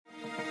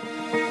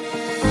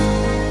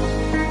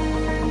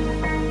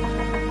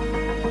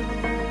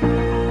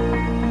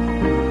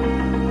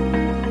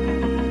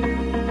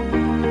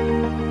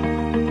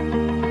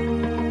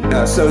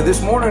So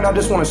this morning I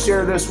just want to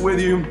share this with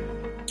you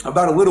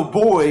about a little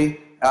boy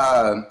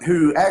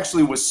who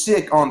actually was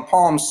sick on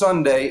Palm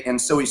Sunday, and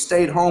so he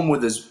stayed home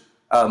with his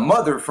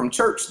mother from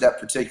church that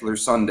particular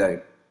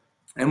Sunday.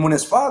 And when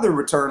his father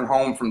returned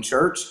home from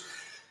church,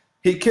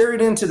 he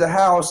carried into the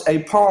house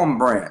a palm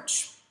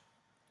branch.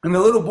 And the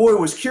little boy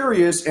was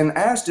curious and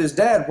asked his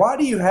dad, "Why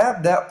do you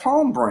have that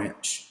palm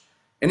branch?"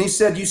 And he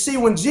said, "You see,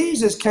 when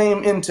Jesus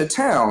came into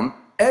town,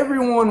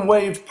 everyone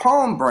waved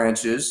palm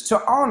branches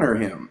to honor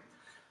him.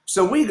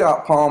 So we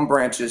got palm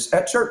branches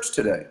at church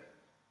today."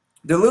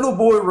 The little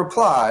boy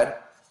replied,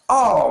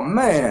 "Oh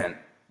man,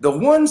 the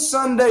one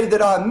Sunday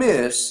that I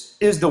miss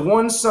is the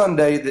one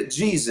Sunday that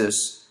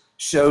Jesus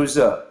shows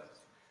up."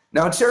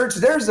 Now, church,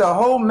 there's a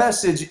whole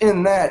message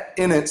in that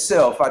in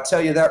itself. I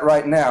tell you that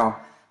right now.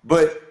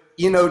 But,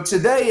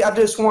 today I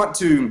just want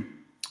to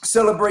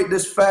celebrate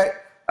this fact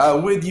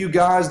with you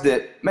guys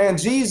that, man,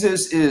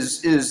 Jesus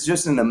is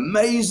just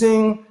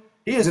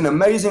He is an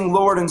amazing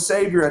Lord and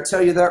Savior. I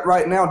tell you that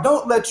right now.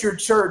 Don't let your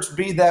church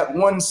be that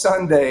one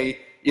Sunday,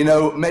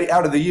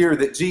 out of the year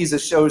that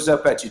Jesus shows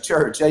up at your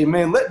church.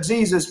 Amen. Let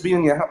Jesus be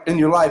in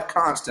your life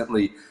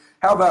constantly.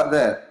 How about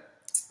that?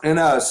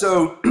 And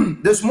so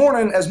this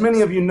morning, as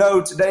many of you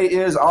know, today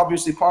is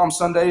obviously Palm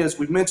Sunday, as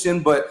we've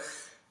mentioned, but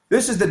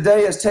this is the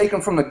day as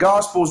taken from the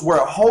Gospels where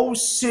a whole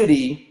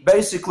city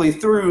basically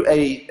threw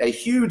a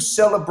huge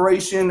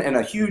celebration and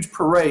a huge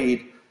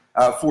parade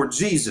for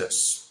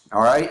Jesus.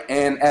 All right.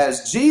 And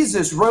as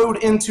Jesus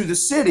rode into the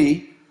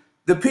city,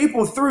 the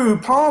people threw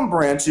palm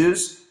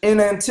branches in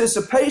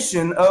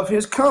anticipation of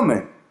his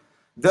coming.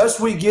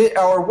 Thus we get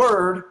our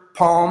word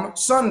Palm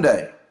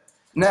Sunday.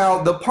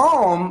 Now, the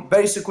palm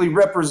basically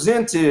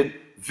represented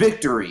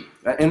victory.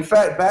 In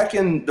fact, back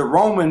in the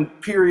Roman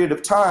period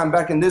of time,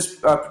 back in this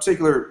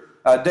particular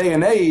day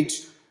and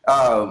age,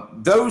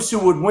 those who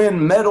would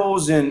win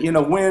medals and,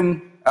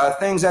 win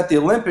things at the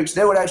Olympics,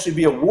 they would actually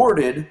be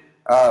awarded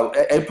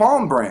a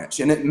palm branch,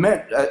 and it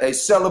meant a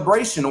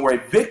celebration or a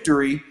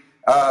victory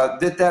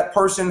that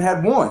person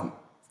had won.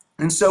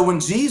 And so when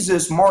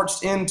Jesus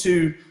marched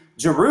into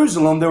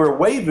Jerusalem, they were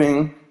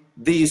waving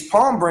these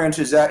palm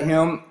branches at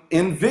him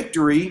in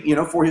victory,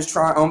 for his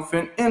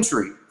triumphant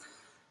entry.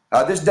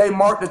 This day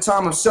marked a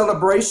time of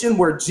celebration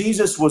where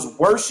Jesus was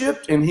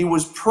worshiped and he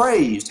was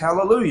praised.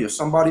 Hallelujah.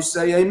 Somebody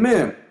say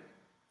amen.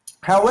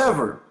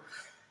 However,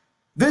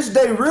 this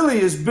day really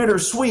is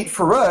bittersweet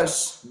for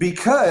us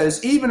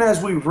because even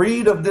as we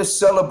read of this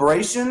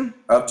celebration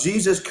of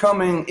Jesus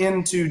coming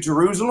into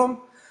Jerusalem,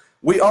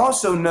 we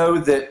also know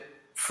that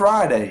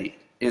Friday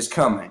is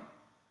coming,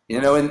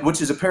 and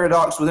which is a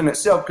paradox within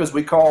itself because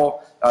we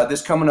call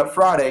this coming up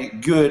Friday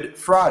Good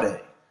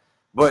Friday.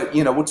 But,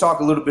 we'll talk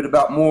a little bit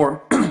about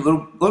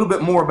little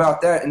bit more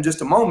about that in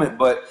just a moment.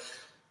 But,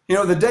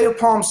 the day of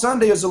Palm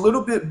Sunday is a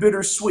little bit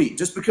bittersweet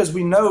just because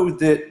we know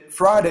that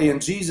Friday and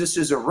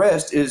Jesus'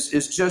 arrest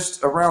is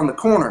just around the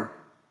corner.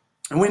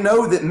 And we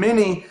know that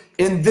many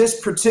in this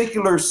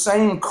particular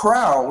same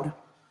crowd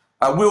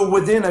will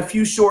within a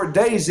few short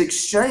days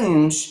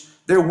exchange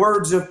their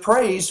words of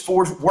praise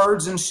for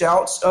words and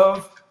shouts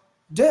of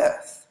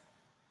death.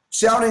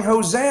 Shouting,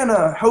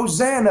 "Hosanna,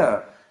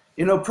 Hosanna,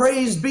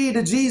 praise be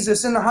to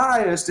Jesus in the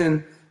highest,"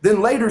 and then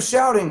later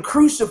shouting,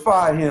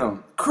 crucify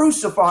him,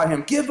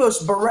 give us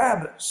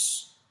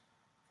Barabbas."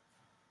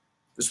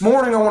 This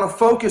morning I want to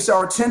focus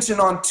our attention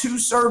on two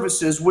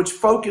services which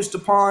focused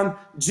upon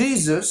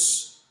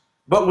Jesus,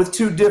 but with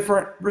two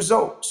different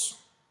results.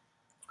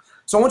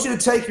 So I want you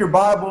to take your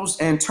Bibles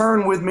and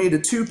turn with me to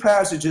two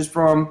passages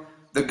from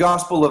the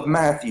Gospel of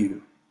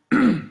Matthew.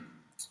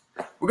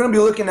 We're going to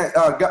be looking at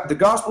the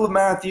Gospel of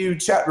Matthew,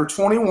 chapter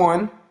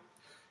 21.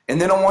 And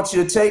then I want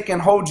you to take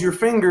and hold your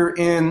finger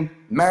in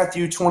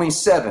Matthew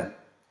 27.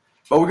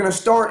 But we're going to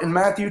start in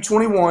Matthew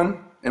 21,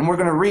 and we're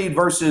going to read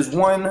verses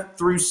 1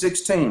 through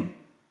 16.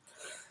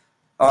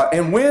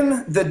 And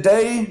when the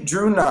day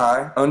drew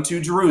nigh unto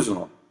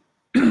Jerusalem,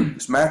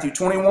 it's Matthew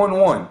 21,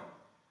 1.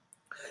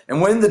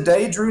 And when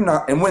they drew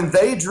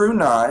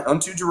nigh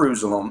unto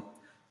Jerusalem,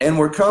 and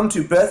were come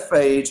to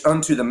Bethphage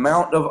unto the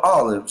Mount of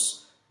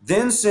Olives,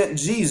 then sent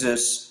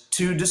Jesus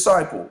 2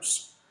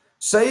 disciples,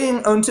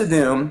 saying unto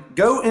them,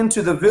 "Go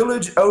into the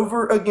village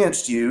over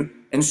against you,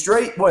 and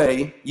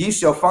straightway ye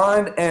shall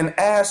find an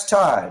ass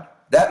tied."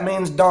 That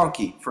means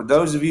donkey, for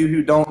those of you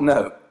who don't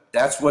know.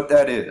 That's what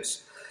that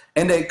is.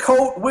 "And a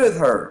colt with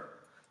her.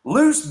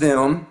 Loose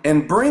them,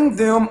 and bring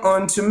them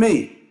unto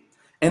me.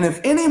 And if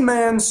any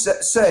man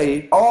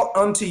say aught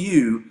unto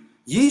you,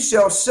 ye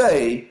shall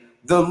say,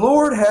 The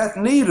Lord hath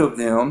need of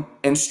them,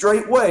 and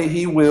straightway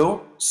he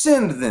will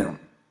send them.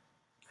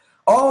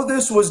 All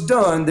this was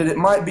done that it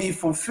might be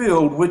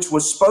fulfilled, which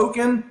was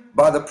spoken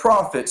by the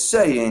prophet,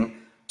 saying,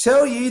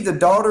 Tell ye the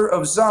daughter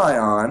of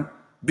Zion,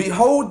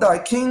 Behold, thy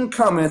king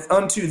cometh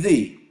unto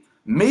thee,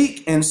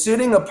 meek and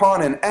sitting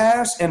upon an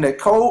ass, and a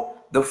colt,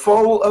 the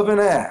foal of an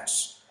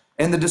ass.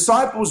 And the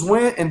disciples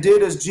went and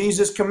did as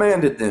Jesus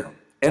commanded them,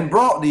 and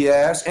brought the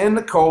ass and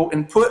the colt,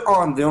 and put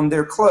on them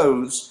their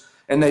clothes,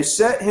 and they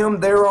set him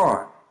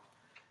thereon.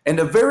 And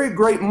a very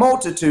great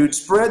multitude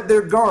spread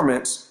their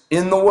garments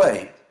in the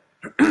way.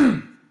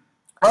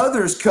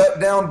 Others cut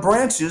down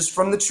branches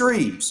from the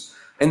trees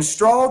and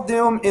strawed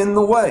them in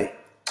the way.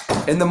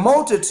 And the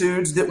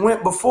multitudes that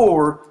went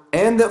before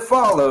and that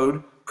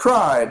followed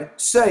cried,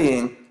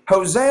 saying,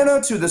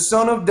 Hosanna to the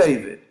Son of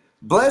David.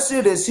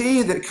 Blessed is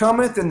he that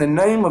cometh in the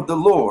name of the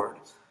Lord.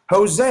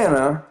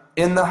 Hosanna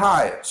in the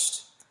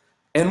highest.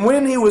 And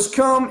when he was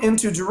come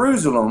into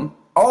Jerusalem,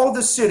 all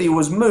the city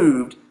was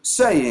moved,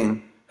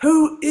 saying,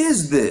 Who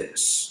is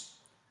this?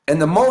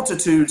 And the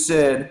multitude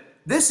said,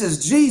 This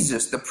is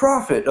Jesus, the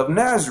prophet of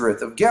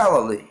Nazareth of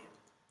Galilee.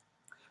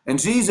 And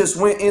Jesus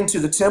went into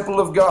the temple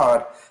of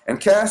God and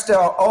cast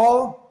out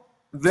all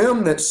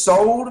them that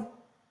sold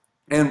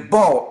and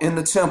bought in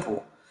the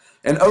temple,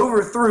 and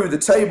overthrew the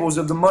tables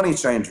of the money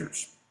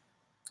changers,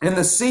 and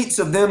the seats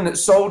of them that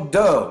sold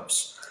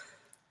doves,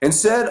 and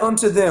said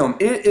unto them,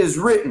 It is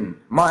written,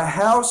 My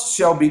house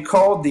shall be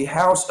called the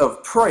house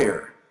of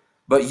prayer,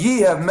 but ye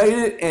have made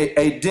it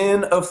a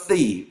den of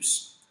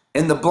thieves.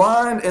 And the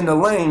blind and the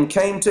lame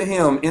came to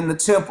him in the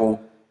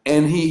temple,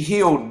 and he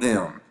healed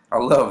them. I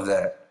love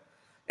that.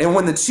 And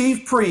when the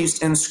chief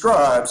priests and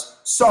scribes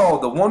saw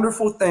the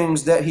wonderful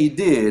things that he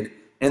did,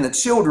 and the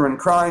children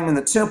crying in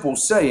the temple,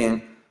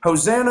 saying,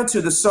 Hosanna to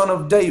the Son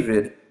of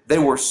David, they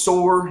were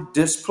sore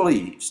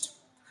displeased,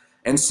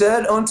 and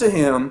said unto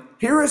him,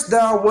 Hearest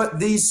thou what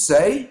these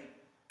say?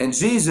 And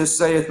Jesus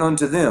saith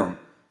unto them,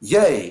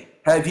 Yea,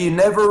 have ye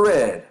never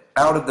read,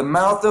 Out of the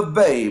mouth of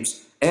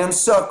babes and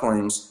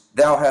sucklings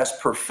thou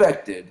hast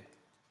perfected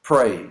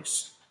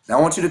praise. Now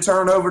I want you to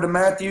turn over to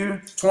Matthew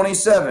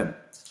 27.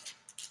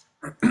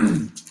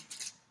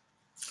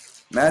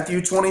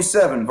 Matthew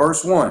 27,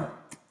 verse 1.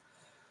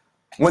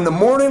 When the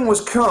morning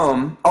was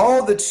come,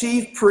 all the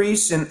chief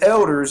priests and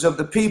elders of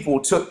the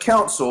people took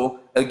counsel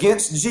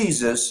against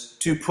Jesus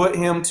to put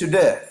him to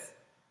death.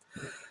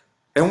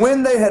 And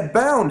when they had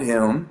bound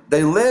him,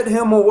 they led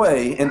him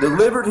away and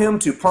delivered him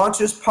to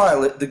Pontius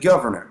Pilate the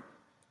governor.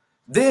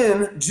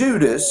 Then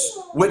Judas,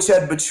 which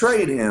had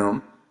betrayed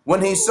him,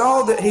 when he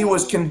saw that he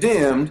was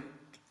condemned,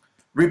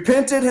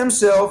 repented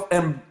himself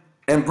and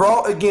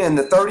brought again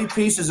the 30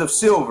 pieces of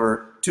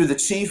silver to the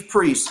chief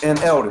priests and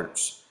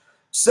elders,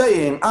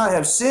 saying, I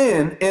have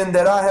sinned in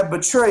that I have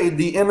betrayed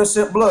the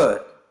innocent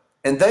blood.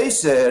 And they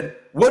said,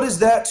 What is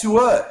that to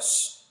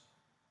us?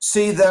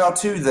 See thou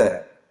to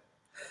that.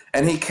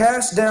 And he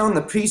cast down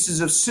the pieces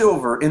of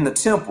silver in the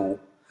temple,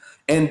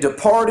 and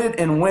departed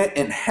and went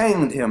and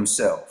hanged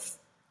himself.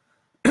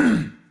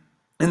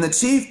 And the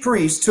chief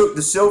priests took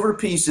the silver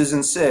pieces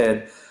and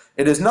said,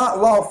 It is not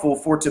lawful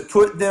for to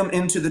put them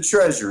into the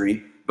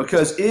treasury,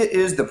 because it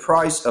is the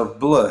price of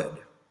blood.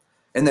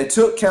 And they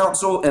took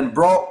counsel and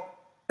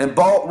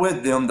bought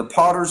with them the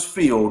potter's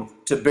field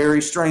to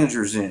bury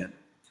strangers in.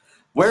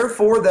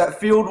 Wherefore that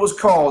field was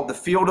called the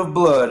field of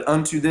blood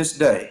unto this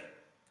day.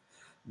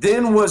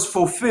 Then was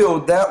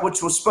fulfilled that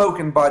which was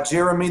spoken by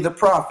Jeremy the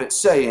prophet,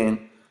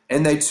 saying,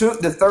 And they took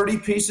the 30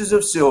 pieces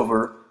of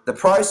silver, the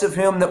price of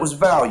him that was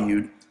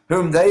valued,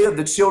 whom they of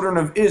the children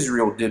of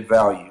Israel did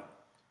value,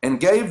 and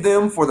gave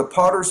them for the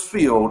potter's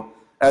field,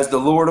 as the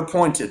Lord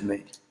appointed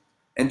me.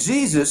 And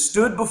Jesus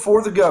stood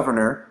before the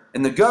governor,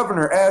 and the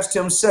governor asked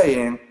him,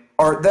 saying,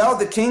 Art thou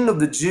the king of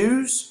the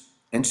Jews?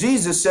 And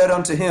Jesus said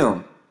unto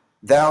him,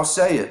 Thou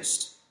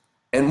sayest.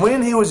 And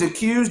when he was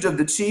accused of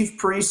the chief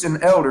priests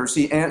and elders,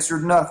 he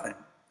answered nothing.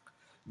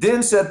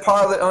 Then said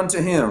Pilate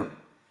unto him,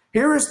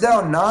 Hearest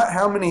thou not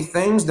how many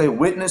things they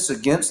witness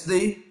against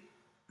thee?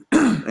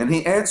 And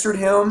he answered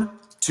him,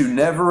 To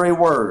never a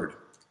word,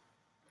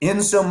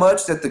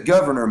 insomuch that the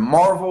governor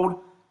marveled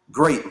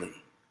greatly.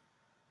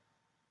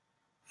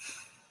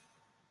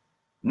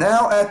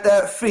 Now at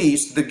that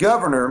feast the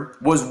governor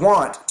was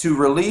wont to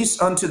release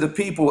unto the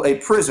people a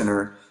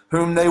prisoner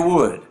whom they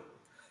would.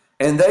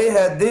 And they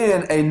had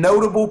then a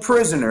notable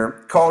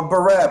prisoner called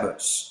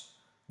Barabbas.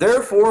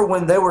 Therefore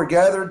when they were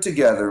gathered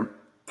together,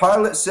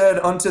 Pilate said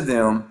unto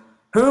them,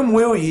 Whom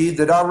will ye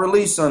that I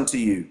release unto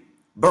you,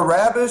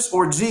 Barabbas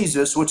or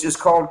Jesus, which is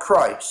called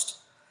Christ?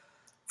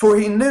 For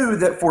he knew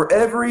that for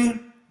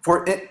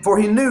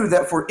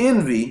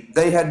envy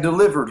they had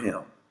delivered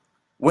him.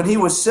 When he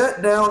was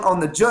set down on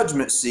the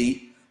judgment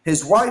seat,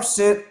 his wife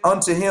sent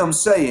unto him,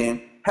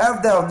 saying,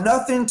 Have thou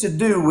nothing to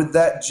do with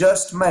that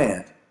just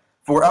man,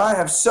 for I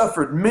have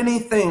suffered many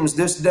things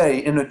this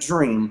day in a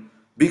dream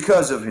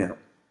because of him.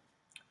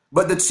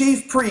 But the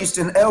chief priests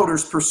and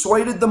elders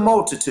persuaded the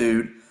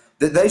multitude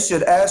that they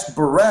should ask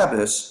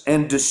Barabbas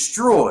and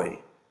destroy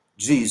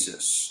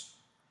Jesus.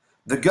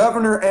 The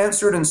governor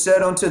answered and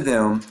said unto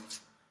them,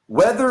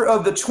 Whether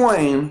of the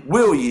twain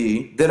will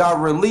ye that I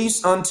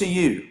release unto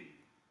you?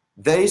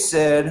 They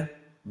said,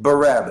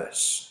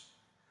 Barabbas.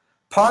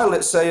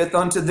 Pilate saith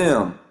unto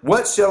them,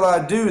 What shall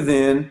I do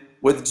then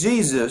with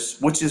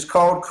Jesus, which is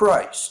called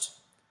Christ?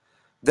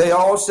 They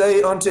all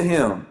say unto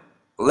him,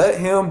 Let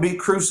him be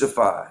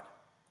crucified.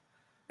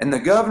 And the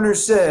governor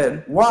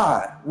said,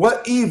 Why?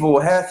 What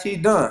evil hath he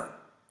done?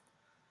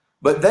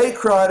 But they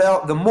cried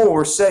out the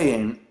more,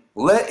 saying,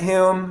 Let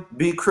him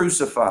be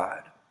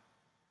crucified.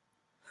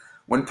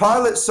 When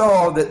Pilate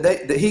saw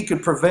that he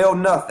could prevail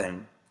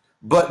nothing,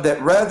 but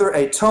that rather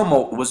a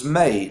tumult was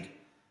made,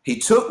 he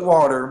took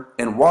water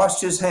and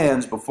washed his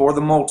hands before the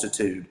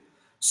multitude,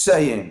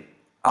 saying,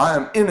 I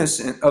am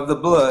innocent of the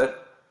blood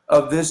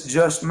of this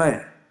just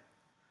man.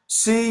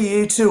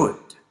 See ye to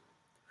it.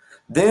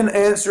 Then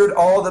answered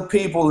all the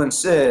people and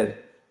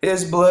said,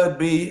 His blood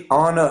be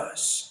on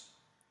us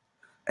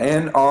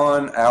and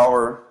on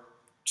our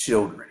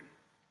children.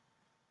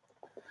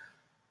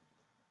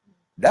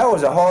 That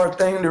was a hard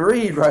thing to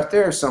read right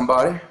there,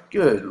 somebody.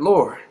 Good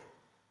Lord.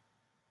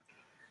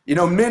 You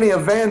know, many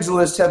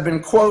evangelists have been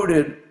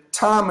quoted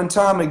time and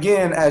time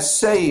again as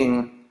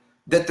saying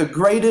that the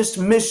greatest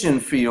mission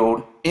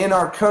field in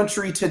our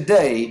country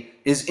today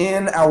is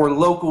in our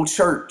local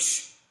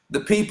church, the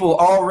people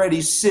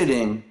already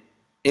sitting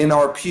in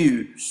our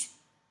pews.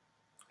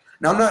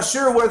 Now, I'm not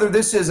sure whether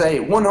this is a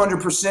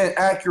 100%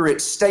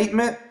 accurate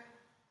statement,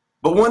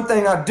 but one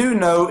thing I do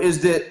know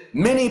is that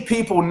many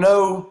people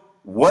know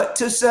what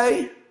to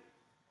say,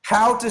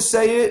 how to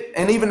say it,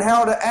 and even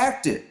how to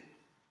act it.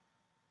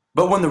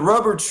 But when the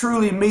rubber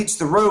truly meets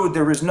the road,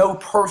 there is no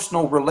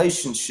personal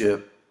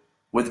relationship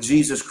with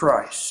Jesus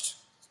Christ.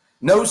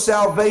 No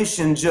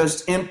salvation,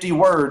 just empty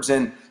words.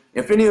 And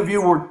if any of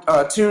you were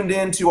tuned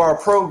into our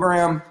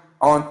program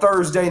on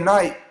Thursday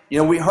night,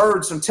 we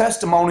heard some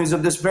testimonies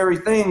of this very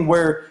thing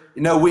where,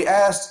 we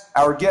asked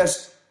our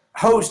guest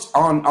host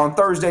on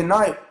Thursday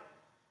night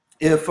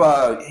if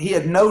he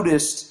had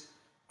noticed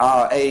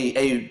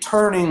a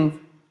turning,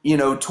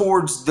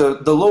 towards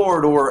the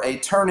Lord, or a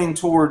turning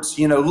towards,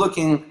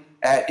 looking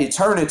at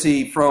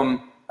eternity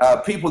from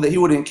people that he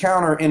would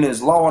encounter in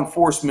his law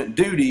enforcement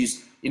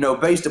duties,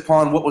 based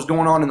upon what was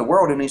going on in the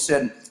world. And he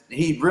said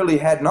he really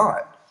had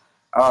not.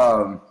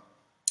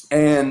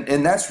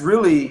 And that's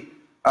really,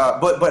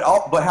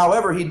 but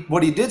however,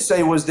 what he did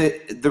say was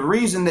that the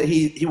reason that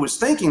he was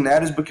thinking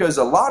that is because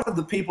a lot of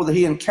the people that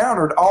he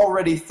encountered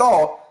already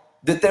thought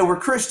that they were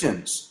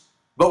Christians.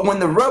 But when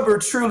the rubber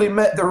truly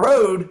met the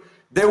road,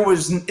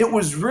 it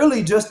was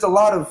really just a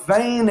lot of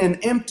vain and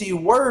empty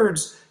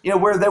words,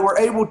 where they were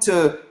able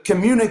to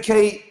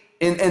communicate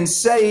and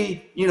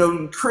say,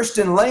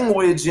 Christian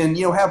language, and,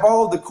 have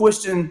all the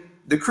Christian,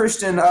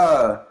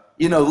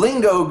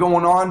 lingo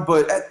going on.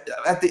 But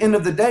at the end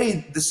of the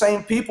day, the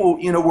same people,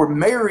 were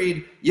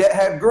married, yet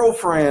had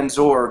girlfriends,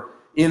 or,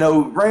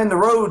 ran the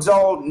roads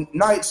all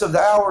nights of the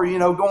hour,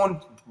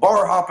 going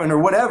bar hopping or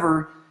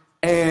whatever.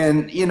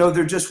 And,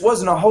 there just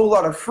wasn't a whole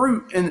lot of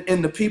fruit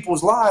in the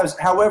people's lives.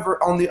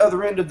 However, on the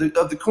other end of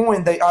the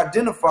coin, they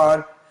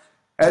identified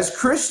as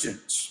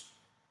Christians.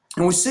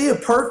 And we see a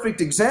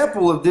perfect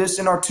example of this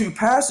in our two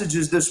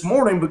passages this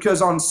morning,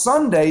 because on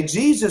Sunday,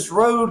 Jesus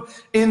rode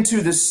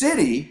into the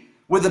city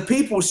with the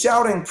people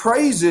shouting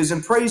praises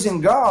and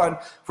praising God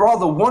for all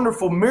the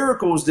wonderful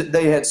miracles that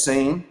they had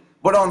seen.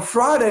 But on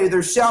Friday,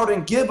 they're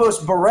shouting, give us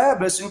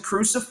Barabbas and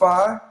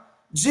crucify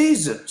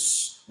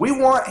Jesus. We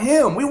want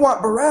him. We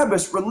want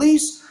Barabbas.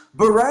 Release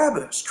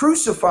Barabbas.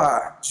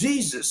 Crucify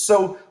Jesus.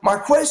 So my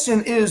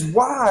question is,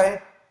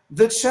 why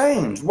the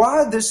change?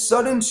 Why this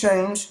sudden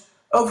change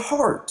of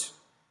heart?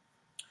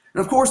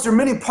 And of course, there are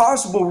many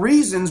possible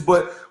reasons,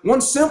 but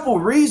one simple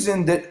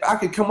reason that I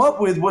could come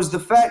up with was the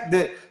fact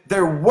that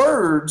their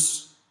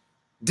words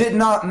did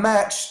not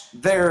match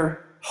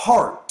their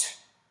heart.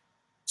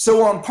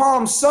 So on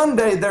Palm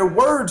Sunday, their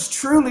words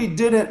truly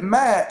didn't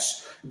match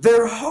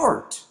their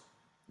heart.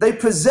 They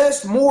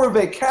possessed more of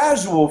a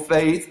casual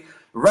faith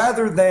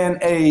rather than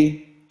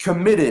a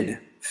committed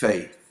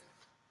faith.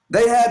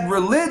 They had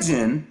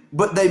religion,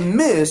 but they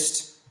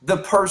missed the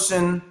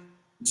person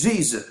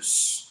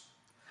Jesus.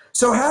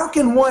 So how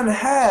can one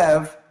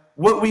have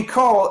what we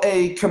call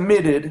a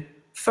committed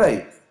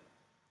faith?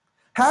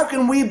 How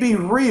can we be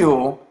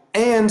real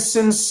and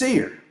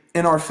sincere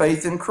in our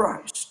faith in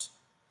Christ?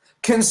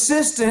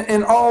 Consistent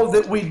in all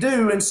that we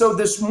do. And so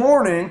this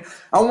morning,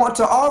 I want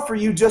to offer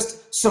you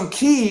just some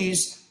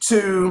keys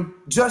to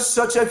just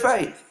such a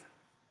faith.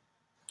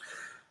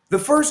 The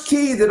first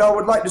key that I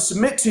would like to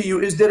submit to you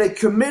is that a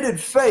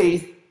committed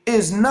faith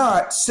is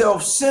not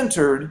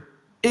self-centered,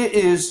 it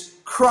is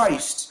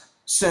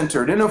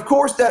Christ-centered. And of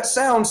course, that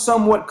sounds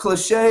somewhat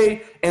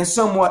cliche and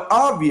somewhat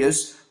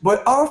obvious,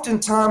 but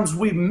oftentimes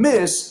we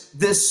miss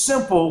this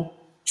simple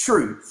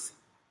truth.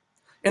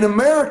 In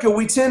America,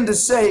 we tend to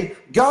say,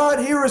 God,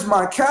 here is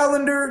my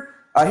calendar,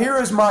 here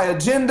is my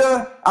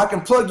agenda, I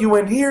can plug you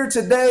in here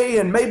today,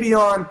 and maybe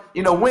on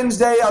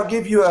Wednesday, I'll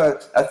give you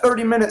a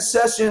 30-minute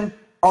session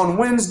on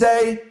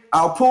Wednesday.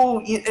 I'll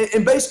pull,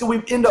 and basically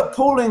we end up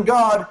pulling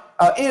God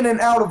in and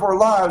out of our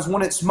lives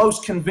when it's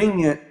most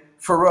convenient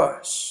for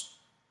us.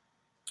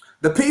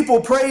 The people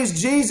praised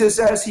Jesus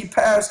as he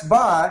passed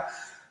by,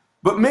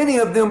 but many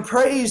of them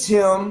praised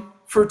him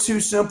for two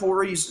simple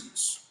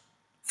reasons.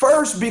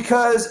 First,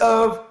 because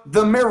of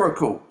the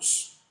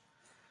miracles.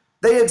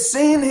 They had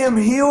seen him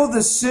heal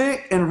the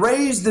sick and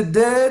raise the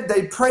dead.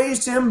 They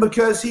praised him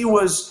because he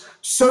was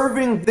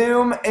serving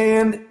them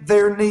and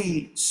their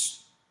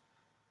needs.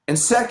 And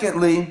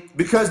secondly,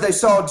 because they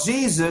saw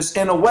Jesus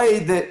in a way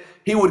that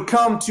he would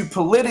come to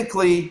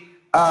politically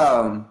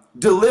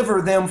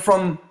deliver them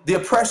from the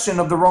oppression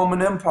of the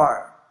Roman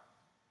Empire.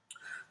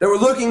 They were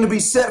looking to be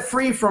set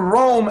free from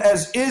Rome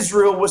as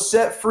Israel was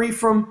set free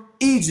from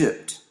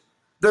Egypt.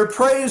 Their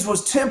praise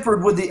was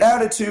tempered with the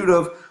attitude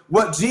of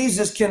what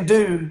Jesus can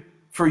do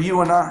for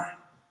you and I.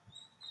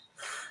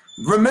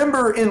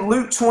 Remember in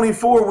Luke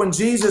 24 when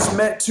Jesus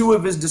met two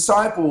of his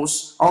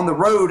disciples on the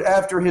road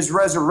after his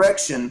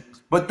resurrection,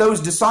 but those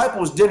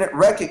disciples didn't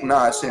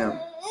recognize him.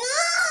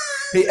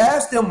 He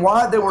asked them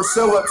why they were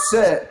so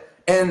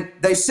upset, and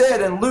they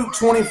said in Luke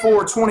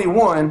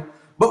 24:21,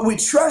 "But we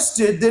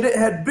trusted that it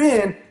had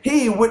been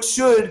he which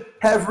should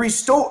have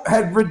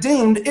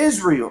redeemed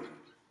Israel."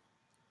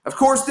 Of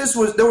course,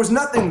 there was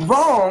nothing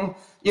wrong,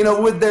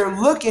 with their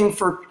looking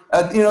for,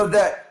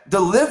 that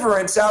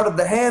deliverance out of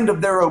the hand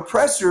of their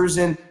oppressors,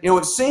 and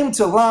it seemed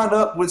to line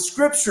up with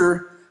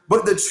Scripture.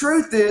 But the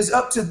truth is,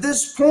 up to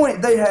this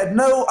point, they had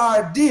no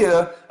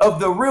idea of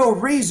the real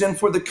reason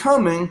for the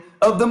coming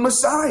of the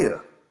Messiah.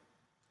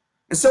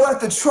 And so at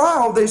the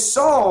trial, they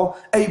saw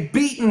a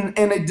beaten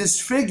and a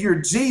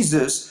disfigured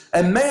Jesus,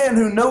 a man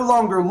who no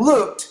longer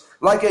looked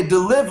like a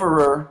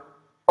deliverer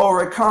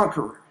or a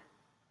conqueror.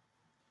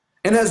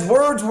 And as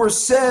words were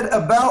said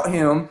about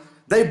him,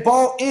 they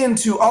bought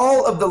into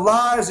all of the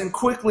lies and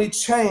quickly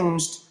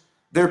changed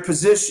their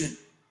position.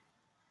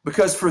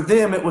 Because for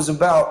them, it was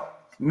about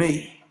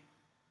me,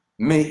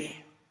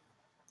 me,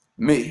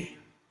 me.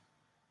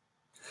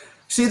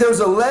 See, there's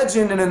a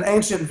legend in an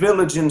ancient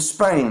village in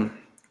Spain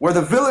where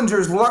the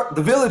villagers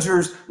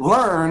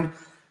learned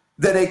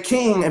that a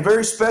king, a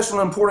very special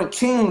and important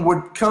king,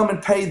 would come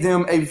and pay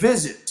them a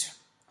visit.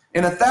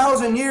 In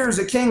 1,000 years,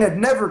 a king had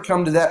never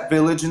come to that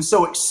village, and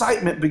so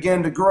excitement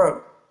began to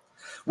grow.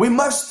 "We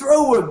must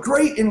throw a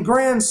great and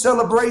grand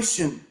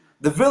celebration,"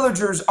 the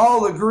villagers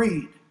all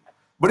agreed.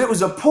 But it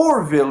was a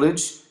poor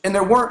village, and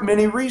there weren't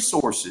many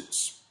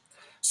resources.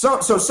 So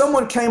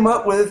someone came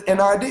up with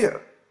an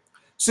idea.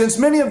 Since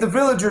many of the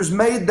villagers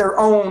made their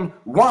own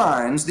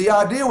wines, the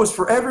idea was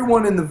for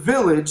everyone in the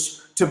village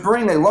to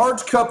bring a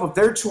large cup of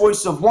their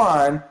choice of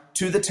wine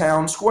to the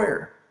town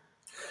square.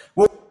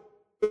 We'll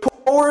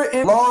pour it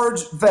in a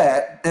large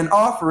vat and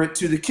offer it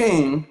to the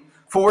king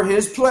for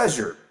his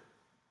pleasure.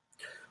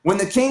 When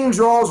the king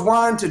draws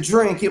wine to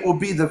drink, it will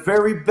be the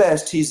very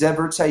best he's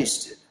ever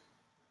tasted.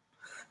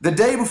 The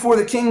day before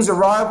the king's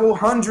arrival,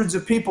 hundreds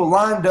of people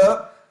lined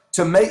up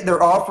to make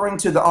their offering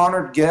to the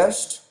honored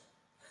guest.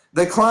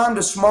 They climbed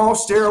a small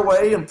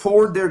stairway and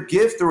poured their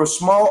gift through a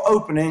small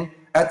opening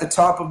at the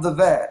top of the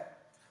vat.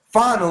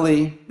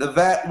 Finally, the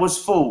vat was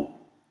full.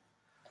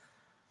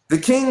 The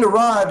king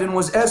arrived and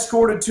was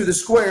escorted to the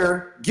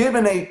square,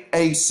 given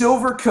a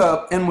silver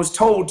cup, and was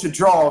told to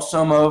draw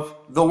some of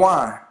the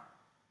wine,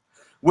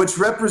 which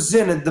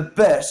represented the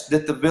best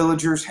that the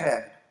villagers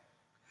had.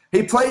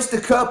 He placed the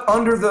cup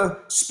under the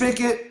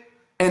spigot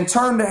and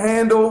turned the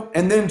handle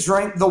and then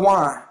drank the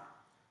wine.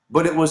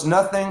 But it was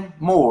nothing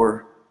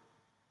more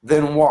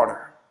than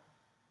water.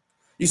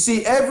 You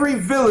see, every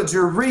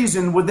villager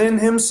reasoned within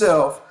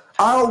himself,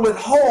 "I'll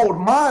withhold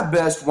my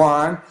best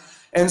wine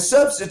and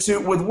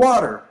substitute with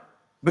water."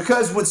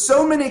 Because with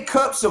so many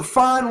cups of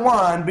fine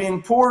wine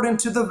being poured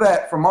into the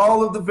vat from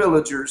all of the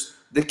villagers,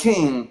 the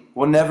king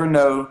will never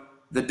know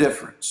the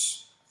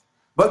difference.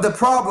 But the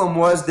problem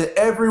was that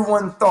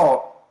everyone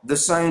thought the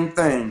same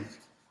thing,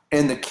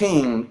 and the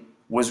king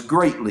was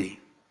greatly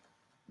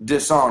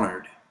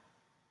dishonored.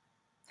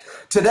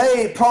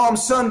 Today, Palm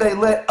Sunday,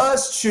 let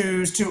us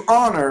choose to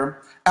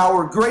honor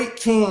our great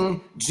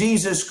King,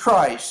 Jesus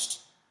Christ,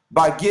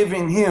 by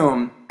giving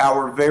him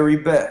our very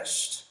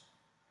best.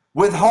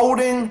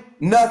 Withholding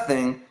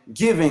nothing,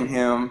 giving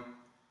him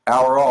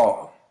our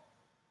all.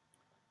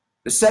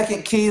 The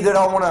second key that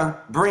I want to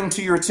bring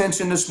to your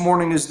attention this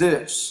morning is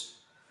this: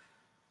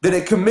 that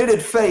a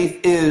committed faith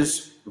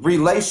is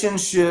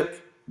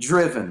relationship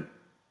driven.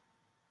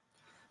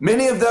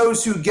 Many of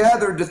those who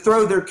gathered to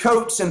throw their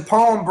coats and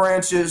palm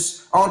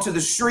branches onto the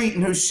street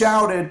and who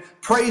shouted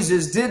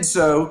praises did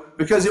so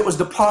because it was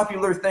the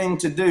popular thing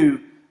to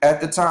do at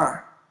the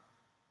time.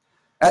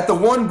 At the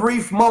one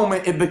brief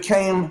moment, it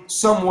became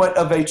somewhat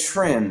of a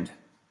trend.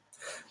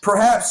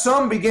 Perhaps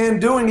some began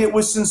doing it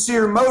with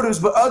sincere motives,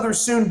 but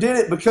others soon did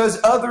it because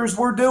others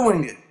were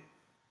doing it.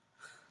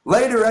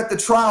 Later at the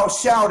trial,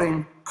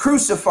 shouting,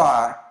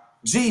 "Crucify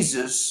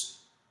Jesus,"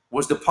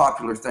 was the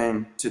popular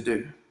thing to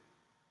do.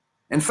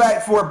 In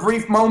fact, for a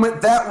brief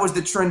moment, that was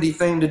the trendy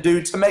thing to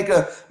do, to make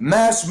a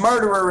mass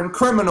murderer and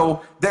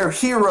criminal their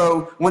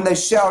hero when they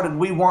shouted,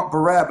 "We want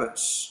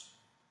Barabbas."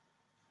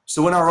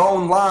 So in our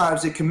own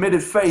lives, a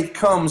committed faith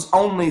comes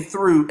only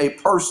through a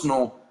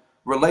personal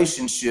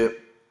relationship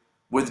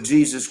with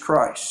Jesus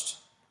Christ.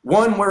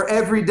 One where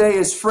every day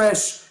is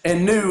fresh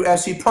and new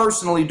as he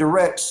personally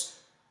directs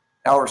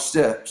our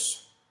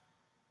steps.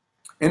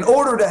 In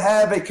order to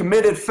have a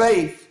committed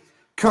faith,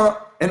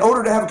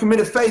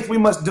 we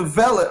must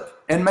develop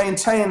and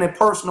maintain a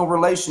personal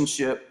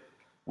relationship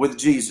with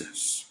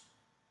Jesus.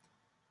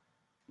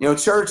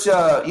 Church,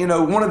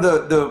 one of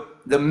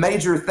the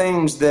major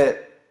things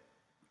that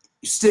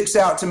sticks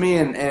out to me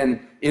and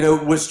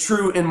was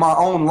true in my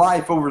own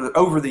life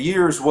over the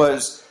years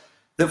was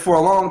that for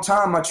a long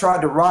time I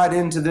tried to ride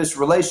into this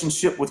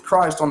relationship with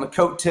Christ on the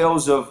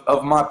coattails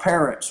of my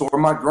parents or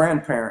my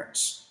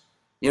grandparents.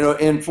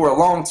 And for a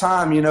long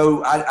time,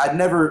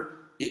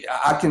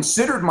 I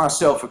considered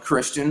myself a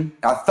Christian.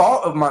 I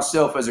thought of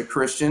myself as a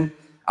Christian.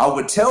 I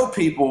would tell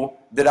people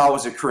that I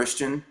was a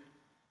Christian,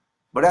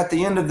 but at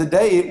the end of the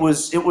day,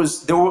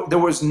 there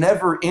was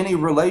never any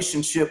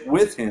relationship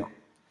with him.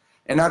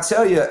 And I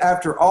tell you,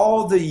 after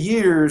all the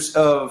years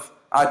of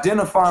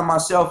identifying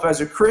myself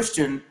as a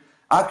Christian,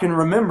 I can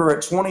remember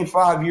at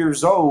 25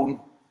 years old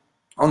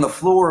on the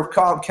floor of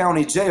Cobb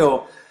County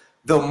Jail,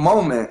 the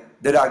moment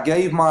that I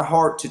gave my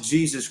heart to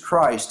Jesus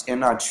Christ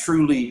and I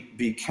truly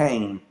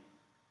became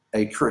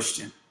a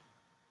Christian.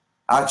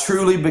 I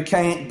truly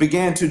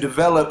began to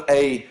develop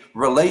a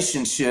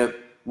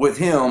relationship with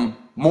him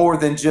more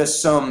than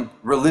just some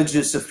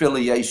religious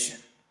affiliation.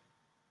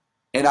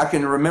 And I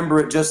can remember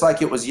it just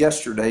like it was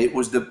yesterday. It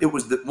was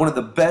one of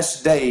the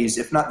best days,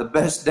 if not the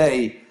best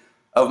day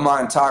of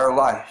my entire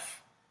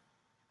life.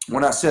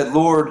 When I said,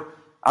 Lord,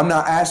 I'm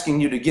not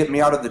asking you to get me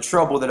out of the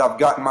trouble that I've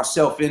gotten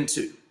myself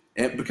into.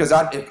 And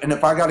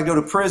if I got to go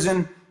to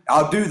prison,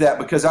 I'll do that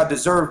because I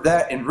deserve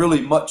that and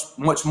really much,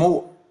 much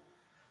more.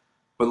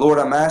 But Lord,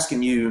 I'm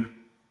asking you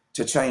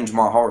to change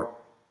my heart.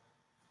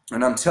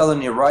 And I'm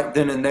telling you right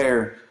then and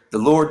there, the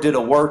Lord did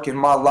a work in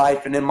my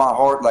life and in my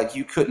heart like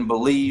you couldn't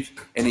believe.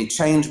 And he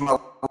changed my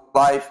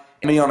life,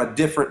 put me on a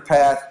different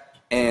path.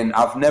 And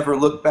I've never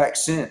looked back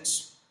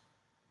since.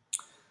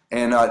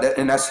 And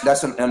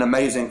that's an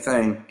amazing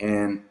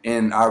thing.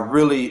 And I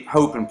really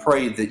hope and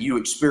pray that you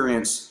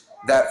experience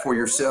that for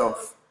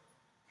yourself.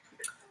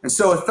 And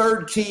so a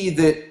third key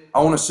that I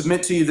want to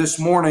submit to you this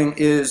morning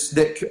is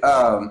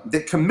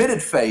that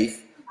committed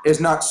faith is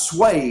not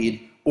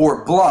swayed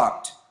or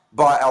blocked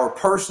by our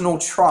personal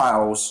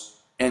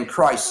trials and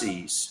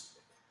crises.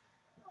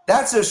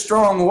 That's a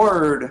strong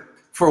word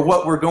for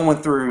what we're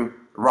going through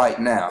right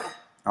now.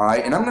 All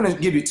right, and I'm going to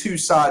give you two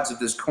sides of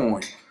this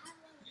coin.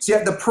 See,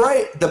 at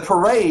the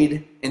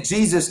parade in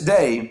Jesus'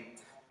 day,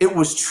 it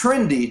was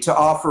trendy to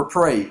offer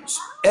praise.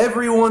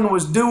 Everyone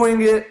was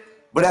doing it,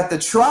 but at the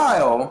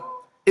trial,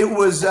 it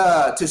was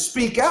to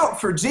speak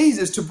out for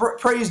Jesus, to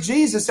praise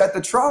Jesus at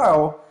the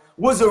trial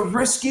was a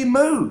risky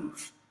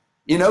move,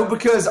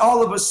 because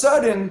all of a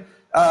sudden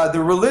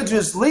the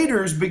religious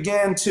leaders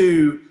began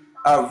to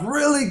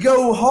really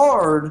go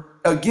hard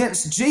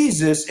against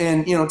Jesus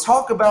and,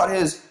 talk about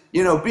his,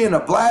 being a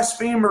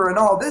blasphemer and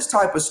all this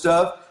type of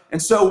stuff.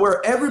 And so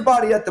where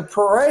everybody at the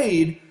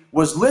parade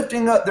was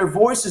lifting up their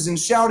voices and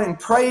shouting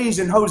praise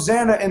and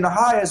Hosanna in the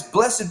highest,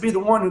 blessed be the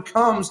one who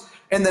comes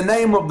in the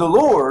name of the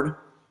Lord,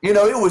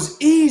 it was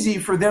easy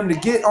for them to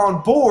get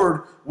on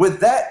board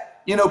with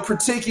that,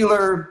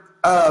 particular,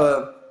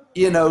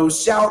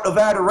 shout of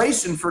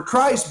adoration for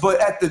Christ. But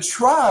at the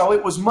trial,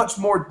 it was much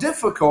more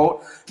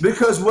difficult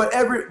because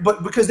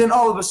because then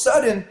all of a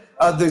sudden,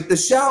 the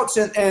shouts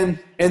and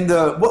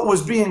what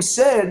was being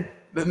said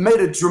made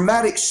a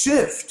dramatic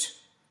shift.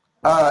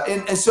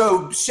 And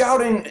so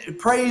shouting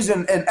praise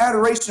and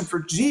adoration for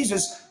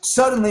Jesus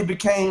suddenly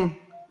became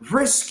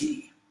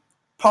risky,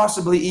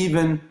 possibly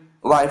even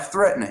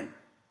life-threatening.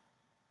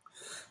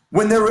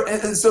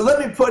 So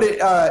let me put it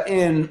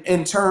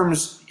in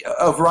terms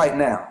of right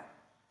now.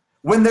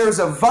 When there's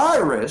a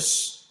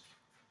virus,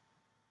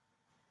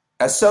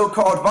 a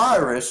so-called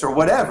virus or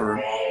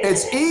whatever,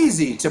 it's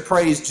easy to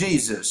praise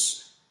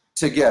Jesus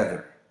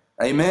together.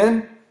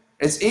 Amen?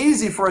 It's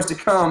easy for us to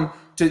come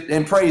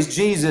and praise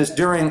Jesus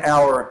during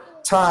our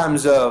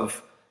times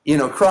of,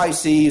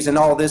 crises and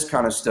all this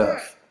kind of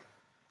stuff.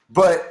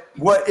 But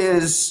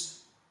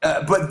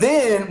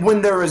then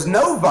when there is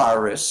no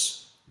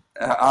virus,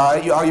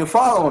 are you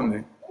following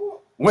me?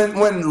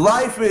 When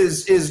life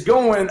is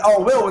going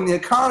all well, when the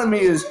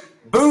economy is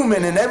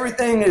booming and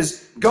everything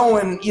is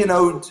going,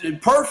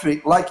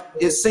 perfect, like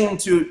it seemed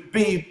to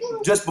be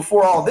just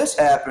before all this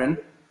happened,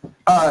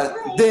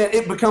 then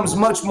it becomes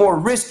much more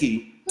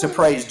risky to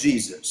praise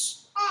Jesus.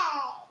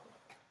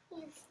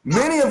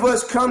 Many of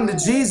us come to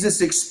Jesus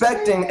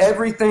expecting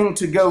everything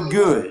to go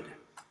good.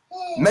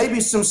 Maybe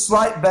some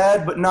slight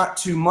bad, but not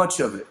too much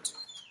of it.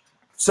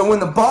 So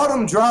when the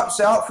bottom drops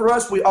out for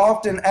us, we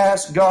often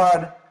ask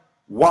God,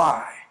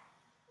 why?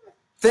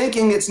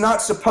 Thinking it's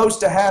not supposed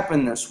to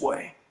happen this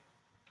way.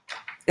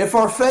 If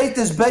our faith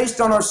is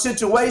based on our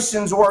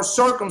situations or our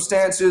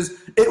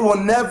circumstances, it will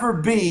never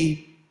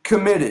be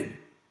committed.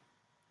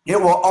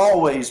 It will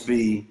always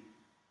be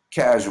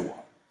casual.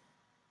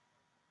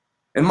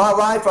 In my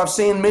life, I've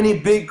seen many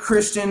big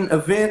Christian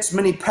events,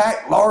 many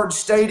packed large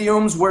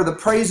stadiums where the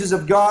praises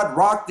of God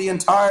rock the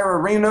entire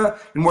arena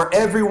and where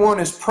everyone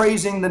is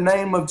praising the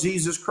name of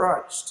Jesus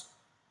Christ.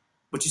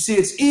 But you see,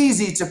 it's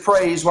easy to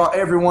praise while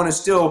everyone is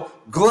still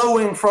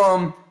glowing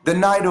from the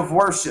night of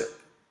worship.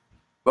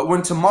 But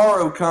when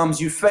tomorrow comes,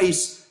 you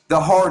face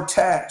the hard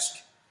task.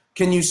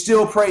 Can you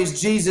still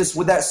praise Jesus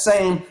with that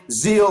same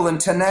zeal and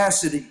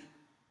tenacity?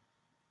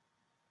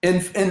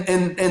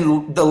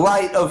 in the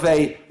light of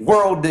a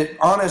world that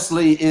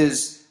honestly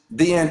is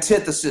the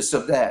antithesis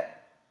of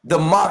that, the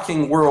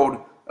mocking world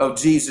of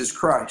Jesus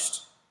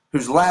Christ,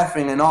 who's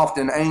laughing and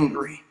often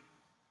angry.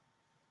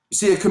 You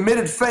see, a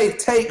committed faith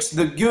takes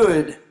the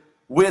good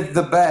with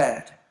the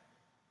bad,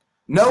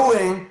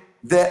 knowing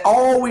that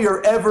all we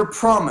are ever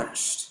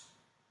promised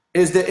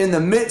is that in the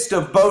midst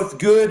of both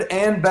good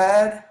and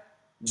bad,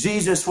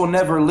 Jesus will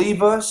never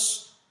leave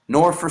us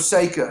nor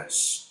forsake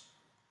us.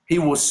 He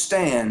will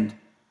stand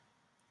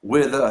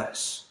with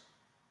us.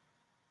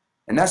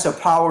 And that's a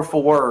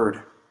powerful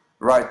word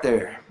right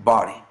there.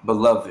 Body,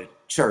 beloved,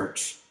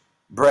 church,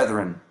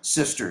 brethren,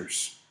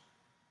 sisters.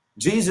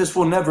 Jesus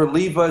will never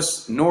leave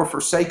us nor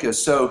forsake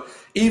us. So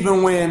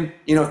even when,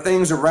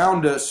 things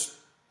around us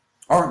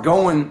aren't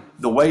going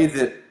the way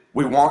that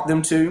we want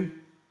them to,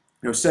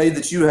 say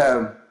that you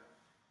have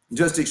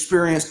just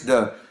experienced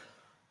the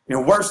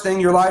worst thing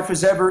your life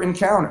has ever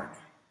encountered.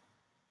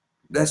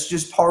 That's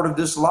just part of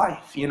this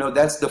life.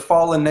 That's the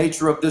fallen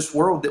nature of this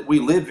world that we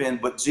live in.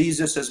 But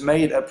Jesus has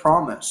made a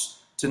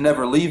promise to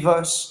never leave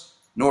us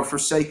nor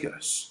forsake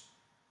us.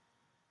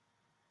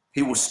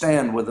 He will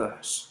stand with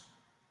us.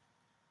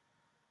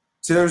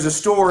 So there's a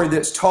story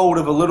that's told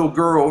of a little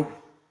girl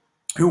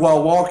who,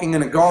 while walking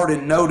in a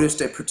garden, noticed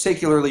a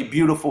particularly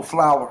beautiful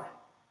flower.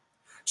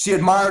 She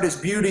admired its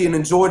beauty and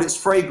enjoyed its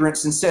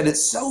fragrance and said,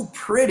 "It's so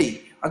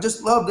pretty. I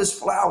just love this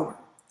flower."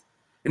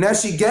 And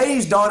as she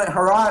gazed on it,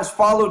 her eyes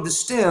followed the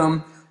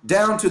stem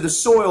down to the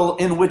soil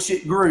in which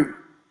it grew.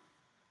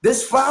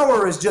 "This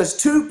flower is just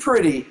too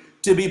pretty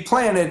to be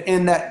planted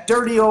in that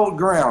dirty old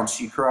ground,"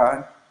 she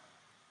cried.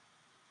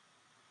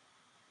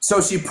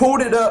 So she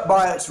pulled it up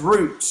by its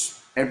roots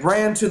and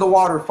ran to the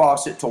water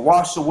faucet to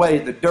wash away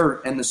the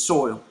dirt and the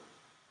soil.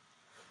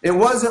 It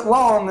wasn't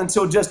long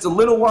until just a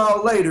little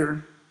while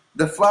later,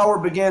 the flower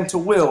began to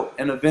wilt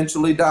and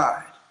eventually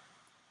died.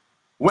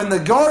 When the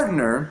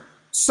gardener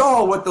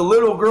saw what the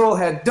little girl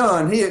had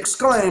done, he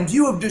exclaimed,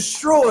 "You have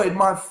destroyed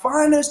my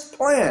finest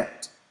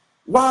plant.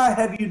 Why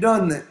have you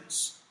done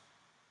this?"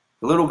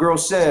 The little girl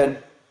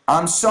said,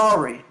 "I'm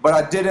sorry, but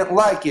I didn't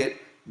like it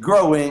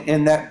growing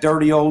in that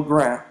dirty old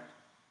ground."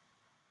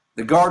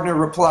 The gardener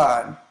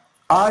replied,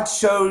 "I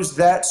chose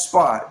that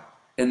spot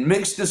and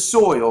mixed the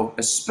soil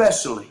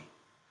especially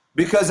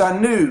because I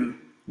knew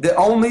that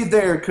only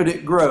there could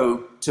it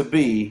grow to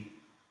be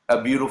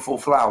a beautiful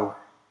flower."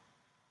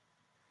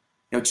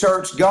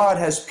 Church, God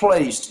has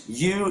placed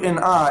you and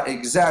I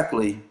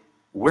exactly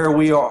where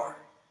we are.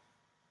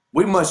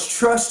 We must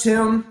trust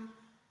Him,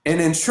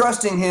 and in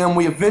trusting Him,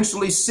 we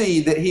eventually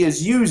see that He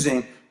is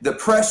using the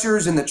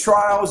pressures and the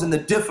trials and the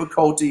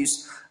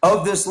difficulties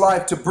of this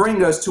life to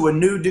bring us to a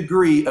new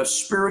degree of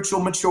spiritual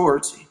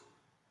maturity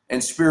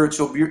and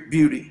spiritual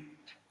beauty.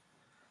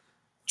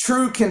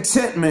 True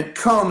contentment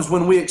comes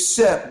when we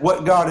accept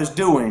what God is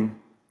doing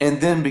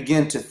and then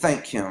begin to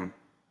thank Him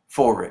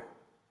for it.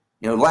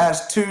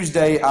 Last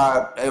Tuesday,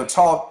 I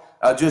taught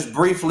just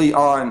briefly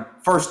on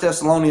 1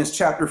 Thessalonians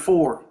chapter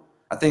 4.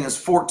 I think it's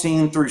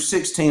 14 through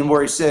 16,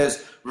 where he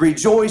says,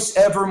 "Rejoice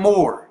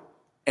evermore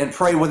and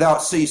pray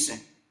without ceasing.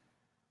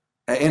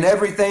 In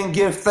everything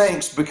give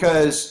thanks,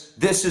 because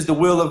this is the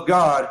will of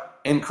God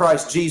in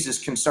Christ Jesus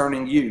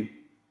concerning you."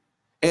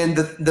 And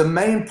the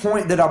main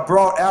point that I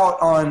brought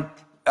out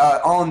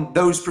on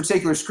those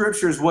particular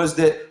scriptures was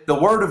that the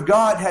Word of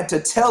God had to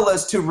tell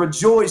us to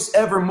rejoice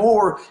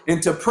evermore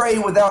and to pray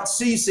without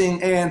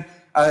ceasing and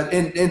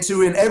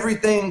to in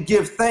everything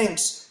give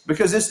thanks,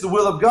 because it's the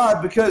will of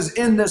God. Because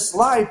in this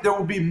life there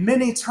will be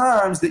many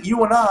times that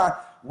you and I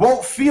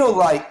won't feel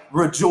like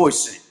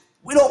rejoicing.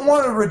 We don't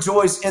want to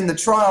rejoice in the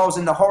trials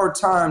and the hard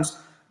times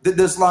that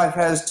this life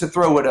has to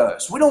throw at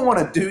us. We don't want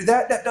to do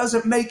that. That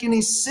doesn't make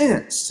any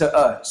sense to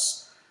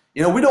us.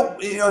 We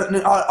don't,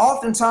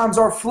 oftentimes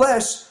our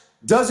flesh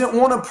doesn't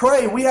want to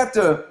pray. We have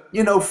to,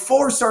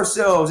 force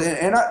ourselves.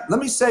 Let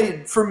me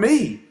say, for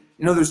me,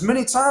 there's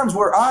many times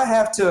where I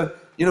have to,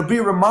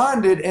 be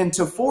reminded and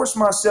to force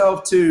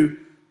myself to,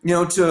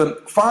 to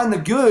find the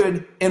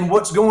good in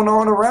what's going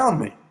on around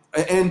me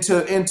and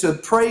to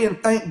pray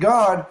and thank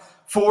God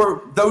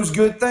for those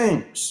good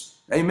things.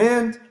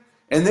 Amen.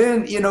 And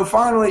then,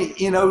 finally,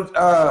 in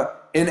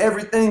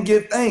everything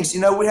give thanks.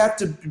 We have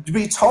to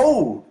be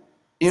told.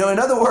 In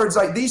other words,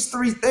 like these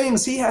three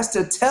things, He has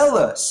to tell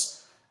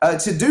us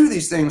to do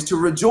these things, to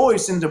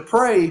rejoice and to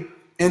pray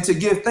and to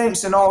give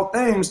thanks in all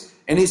things.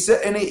 And He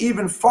said, and He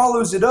even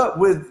follows it up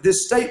with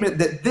this statement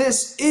that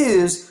this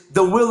is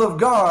the will of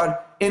God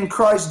in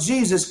Christ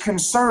Jesus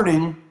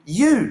concerning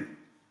you.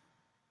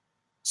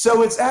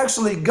 So it's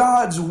actually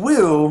God's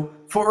will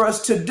for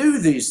us to do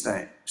these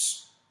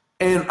things.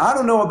 And I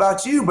don't know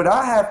about you, but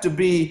I have to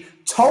be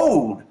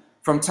told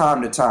from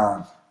time to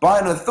time by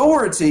an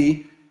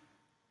authority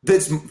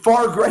that's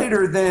far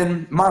greater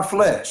than my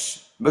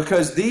flesh,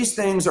 because these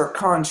things are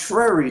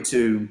contrary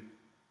to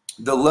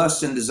the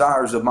lusts and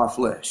desires of my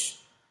flesh.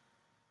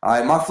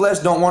 My flesh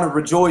don't want to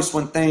rejoice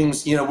when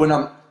things, when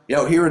I'm,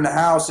 here in the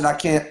house and I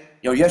can't,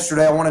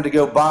 yesterday I wanted to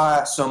go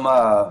buy some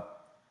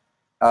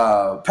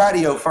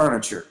patio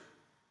furniture.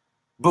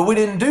 But we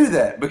didn't do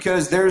that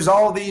because there's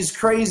all these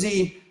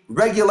crazy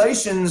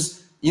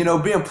regulations,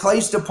 being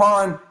placed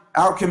upon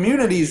our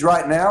communities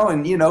right now,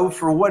 and,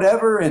 for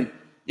whatever. And,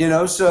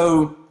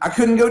 so I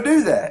couldn't go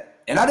do that.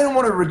 And I didn't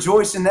want to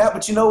rejoice in that.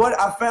 But you know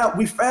what?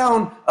 We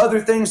found other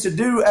things to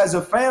do as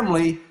a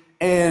family.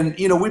 And,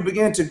 we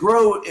began to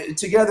grow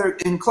together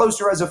and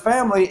closer as a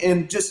family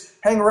and just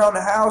hang around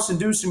the house and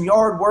do some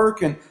yard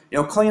work and,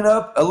 clean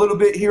up a little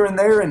bit here and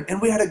there.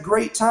 And we had a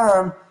great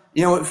time,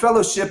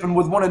 fellowshipping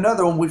with one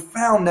another. And we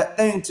found that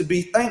thing to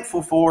be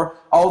thankful for,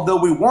 although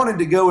we wanted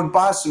to go and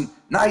buy some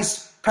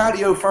nice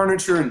patio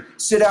furniture and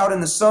sit out in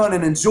the sun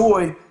and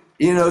enjoy,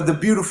 the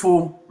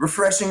beautiful,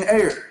 refreshing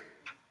air.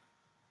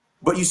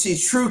 But you see,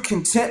 true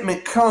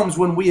contentment comes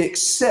when we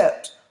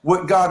accept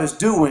what God is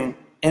doing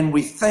and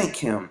we thank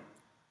Him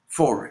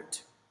for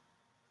it.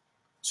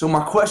 So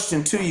my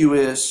question to you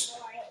is,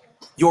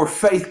 your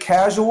faith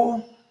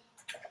casual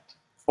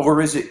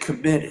or is it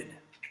committed?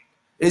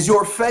 Is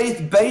your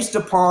faith based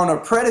upon or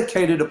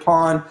predicated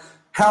upon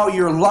how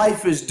your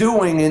life is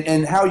doing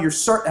and how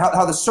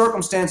the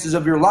circumstances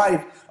of your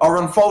life are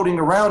unfolding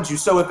around you?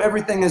 So if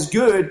everything is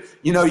good,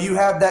 you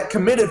have that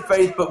committed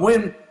faith, but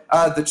when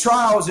the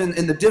trials and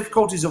the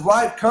difficulties of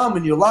life come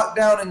and you're locked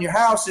down in your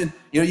house and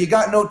you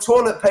got no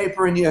toilet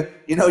paper and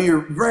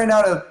you ran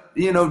out of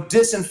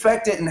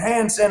disinfectant and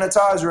hand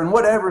sanitizer and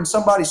whatever, and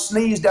somebody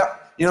sneezed out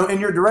in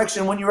your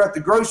direction when you're at the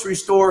grocery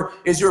store,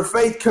 is your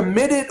faith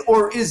committed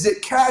or is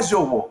it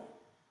casual?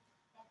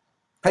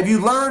 Have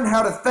you learned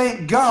how to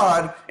thank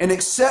God and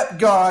accept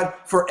God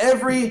for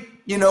every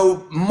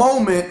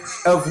moment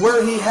of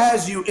where He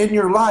has you in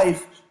your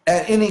life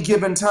at any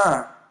given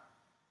time?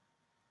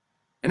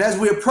 And as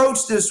we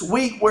approach this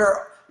week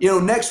where,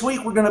 next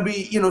week we're going to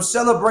be,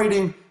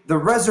 celebrating the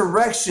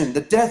resurrection,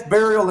 the death,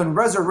 burial, and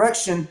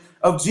resurrection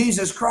of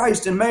Jesus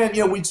Christ. And man,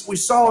 we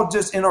saw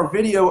just in our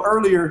video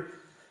earlier,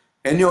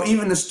 and,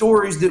 even the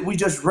stories that we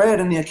just read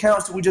and the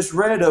accounts that we just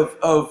read of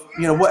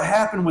what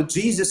happened with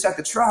Jesus at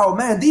the trial.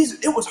 Man,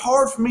 it was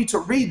hard for me to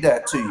read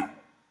that to you.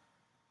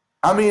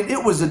 I mean,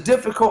 it was a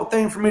difficult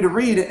thing for me to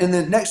read, and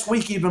then next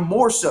week even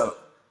more so.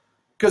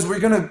 Because we're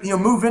going to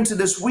move into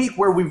this week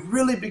where we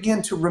really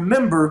begin to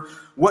remember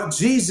what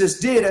Jesus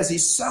did as He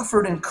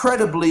suffered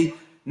incredibly,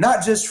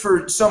 not just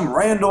for some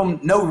random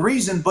no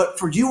reason, but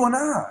for you and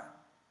I,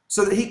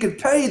 so that He could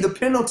pay the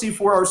penalty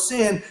for our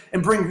sin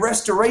and bring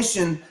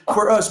restoration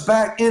for us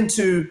back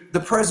into the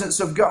presence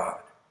of God.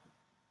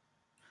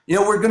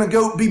 We're going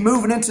to be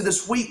moving into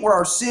this week where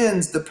our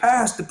sins, the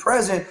past, the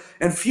present,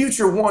 and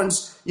future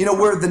ones,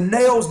 where the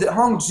nails that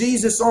hung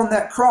Jesus on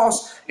that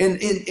cross, and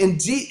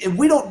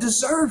we don't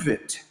deserve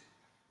it.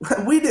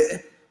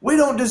 We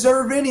don't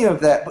deserve any of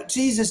that, but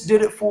Jesus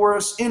did it for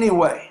us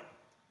anyway.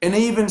 And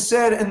He even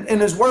said in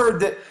His word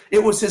that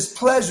it was His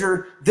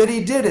pleasure that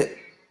He did it.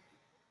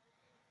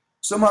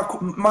 So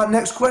my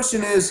next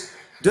question is,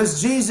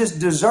 does Jesus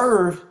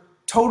deserve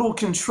total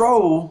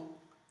control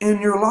in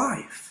your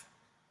life?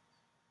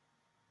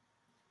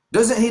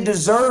 Doesn't He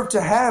deserve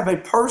to have a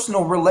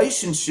personal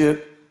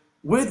relationship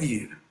with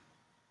you?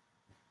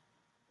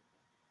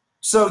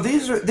 So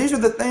these are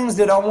the things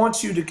that I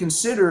want you to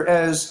consider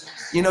as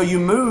you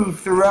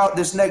move throughout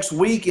this next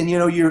week, and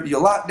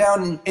you're locked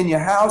down in your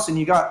house, and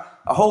you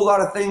got a whole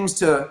lot of things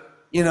to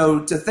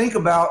think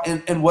about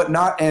and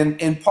whatnot.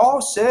 And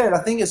Paul said, I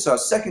think it's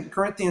 2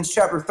 Corinthians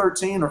chapter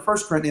 13 or 1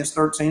 Corinthians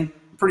 13,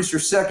 I'm pretty sure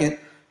 2nd.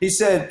 He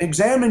said,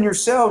 examine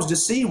yourselves to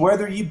see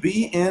whether you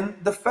be in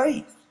the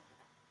faith.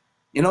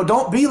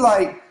 Don't be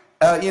like,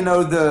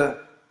 the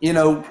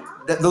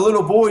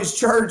little boy's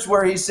church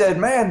where he said,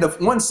 man, the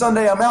one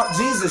Sunday I'm out,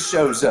 Jesus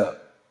shows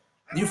up.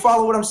 You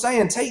follow what I'm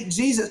saying? Take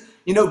Jesus,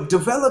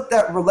 develop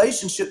that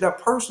relationship, that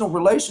personal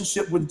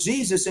relationship with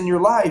Jesus in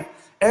your life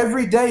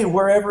every day,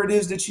 wherever it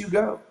is that you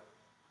go.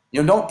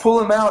 Don't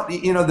pull Him out,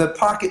 the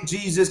pocket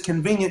Jesus,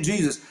 convenient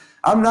Jesus.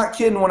 I'm not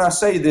kidding when I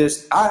say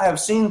this. I have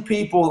seen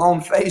people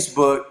on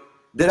Facebook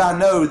that I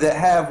know that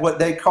have what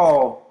they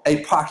call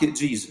a pocket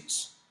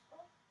Jesus.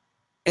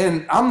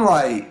 And I'm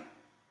like,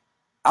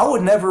 I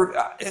would never,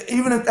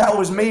 even if that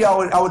was me,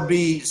 I would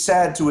be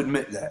sad to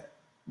admit that.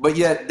 But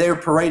yet they're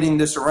parading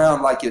this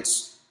around like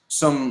it's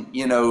some,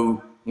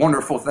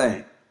 wonderful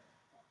thing.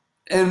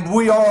 And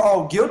we are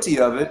all guilty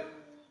of it,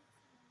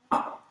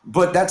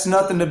 but that's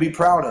nothing to be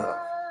proud of.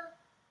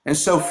 And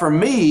so for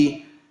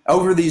me,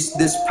 over this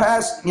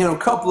past,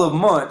 couple of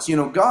months,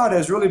 God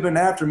has really been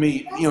after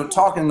me,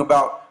 talking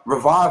about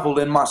revival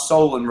in my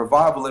soul and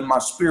revival in my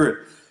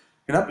spirit.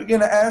 And I began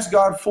to ask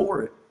God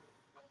for it.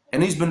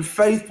 And He's been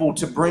faithful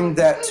to bring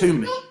that to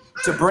me,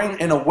 to bring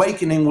an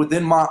awakening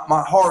within my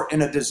heart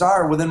and a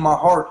desire within my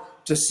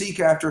heart to seek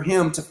after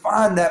Him, to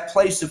find that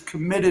place of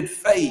committed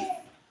faith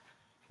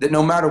that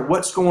no matter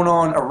what's going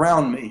on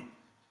around me,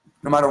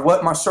 no matter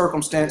what my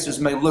circumstances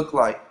may look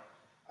like,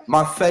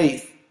 my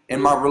faith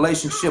and my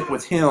relationship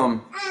with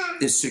Him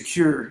is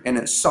secure and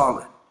it's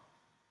solid.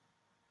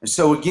 And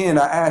so again,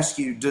 I ask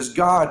you, does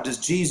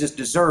Jesus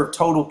deserve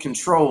total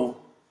control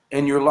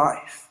in your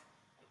life?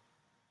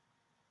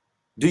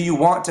 Do you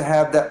want to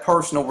have that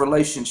personal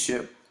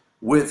relationship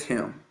with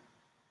Him?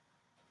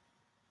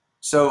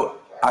 So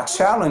I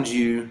challenge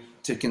you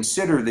to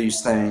consider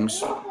these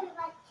things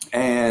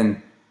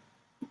and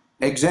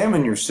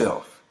examine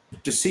yourself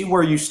to see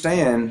where you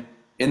stand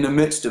in the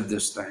midst of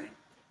this thing.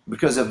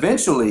 Because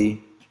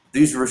eventually,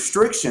 these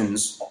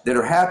restrictions that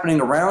are happening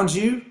around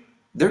you,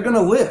 they're going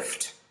to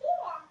lift.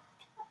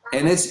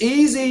 And it's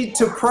easy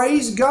to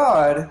praise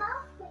God,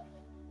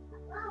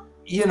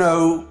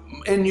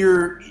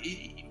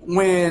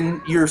 when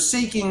you're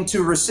seeking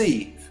to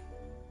receive.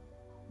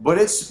 But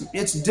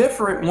it's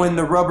different when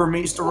the rubber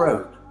meets the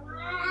road.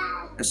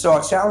 And so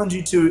I challenge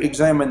you to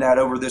examine that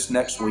over this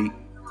next week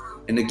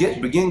and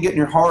to begin getting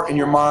your heart and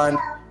your mind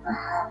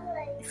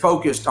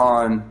focused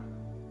on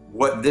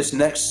what this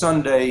next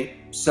Sunday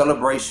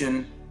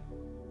celebration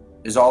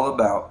is all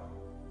about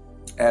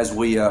as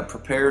we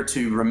prepare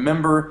to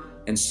remember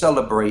and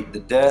celebrate the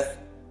death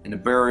and the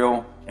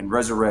burial and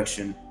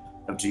resurrection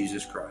of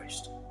Jesus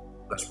Christ.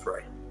 Let's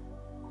pray.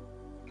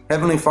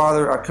 Heavenly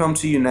Father, I come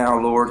to you now,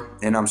 Lord,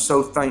 and I'm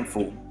so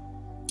thankful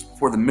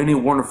for the many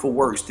wonderful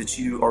works that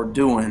you are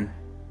doing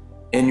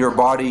in your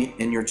body,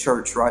 in your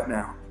church right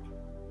now.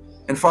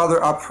 And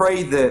Father, I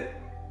pray that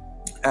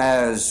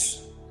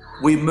as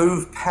we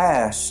move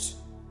past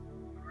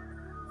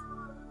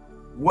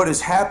what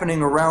is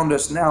happening around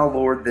us now,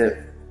 Lord,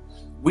 that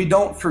we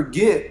don't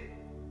forget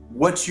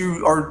what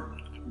you are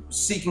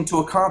seeking to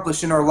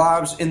accomplish in our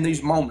lives in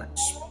these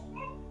moments.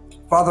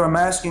 Father, I'm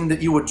asking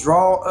that you would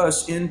draw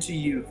us into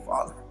you,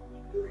 Father.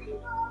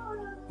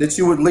 That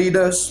you would lead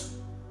us,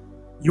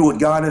 you would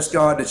guide us,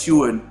 God, that you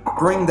would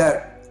bring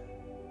that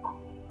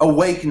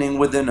awakening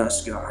within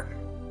us, God.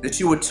 That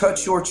you would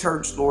touch your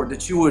church, Lord,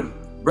 that you would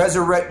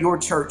resurrect your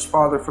church,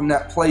 Father, from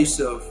that place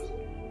of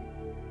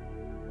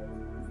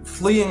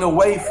fleeing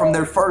away from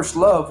their first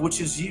love,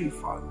 which is you,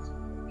 Father.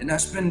 And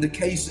that's been the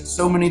case in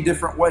so many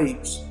different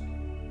ways.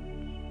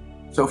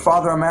 So,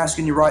 Father, I'm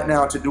asking you right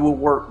now to do a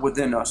work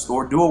within us,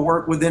 Lord. Do a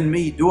work within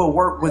me. Do a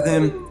work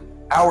within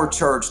our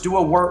church. Do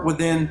a work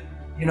within,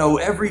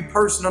 every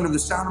person under the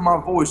sound of my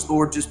voice,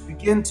 Lord. Just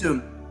begin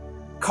to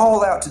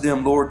call out to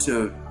them, Lord,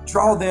 to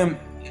draw them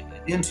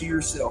into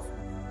yourself.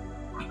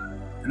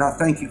 And I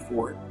thank you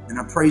for it. And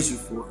I praise you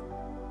for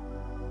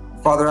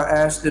it. Father, I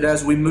ask that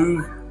as we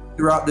move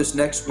throughout this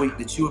next week,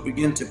 that you would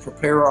begin to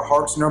prepare our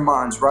hearts and our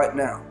minds right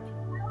now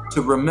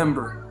to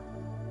remember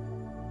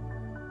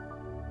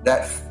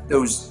that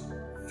those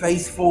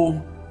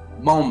faithful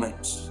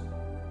moments.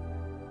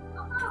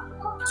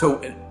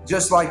 So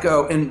just like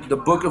in the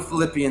book of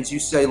Philippians, you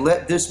say,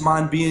 let this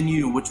mind be in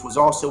you, which was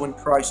also in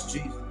Christ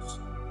Jesus,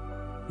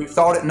 who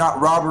thought it not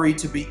robbery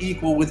to be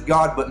equal with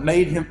God, but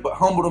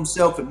humbled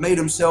himself and made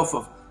himself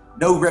of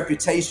no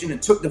reputation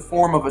and took the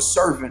form of a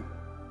servant.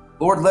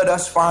 Lord, let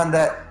us find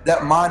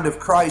that mind of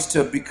Christ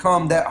to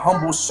become that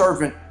humble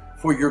servant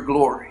for your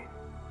glory.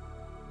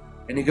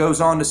 And he goes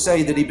on to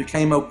say that he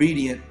became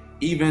obedient,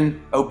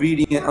 even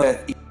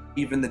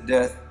the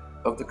death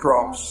of the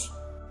cross.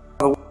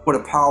 What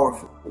a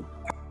powerful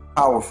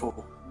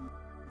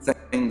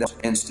thing that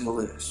and still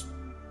is.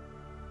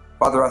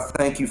 Father, I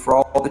thank you for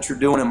all that you're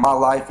doing in my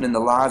life and in the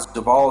lives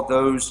of all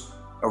those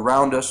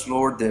around us,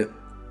 Lord, that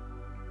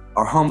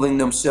are humbling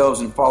themselves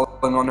and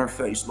falling on their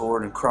face,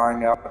 Lord, and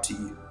crying out to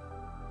you.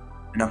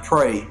 And I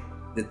pray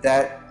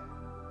that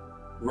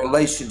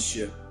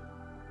relationship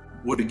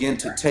would begin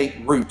to take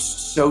roots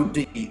so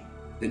deep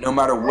that no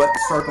matter what the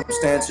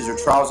circumstances or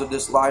trials of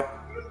this life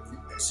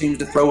seems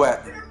to throw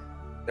at them,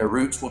 their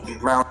roots will be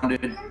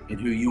grounded in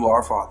who you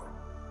are, Father.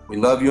 We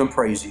love you and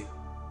praise you.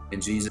 In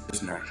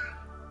Jesus' name,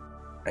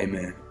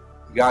 amen.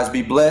 You guys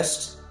be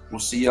blessed. We'll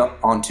see you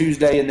on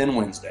Tuesday and then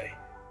Wednesday.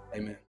 Amen.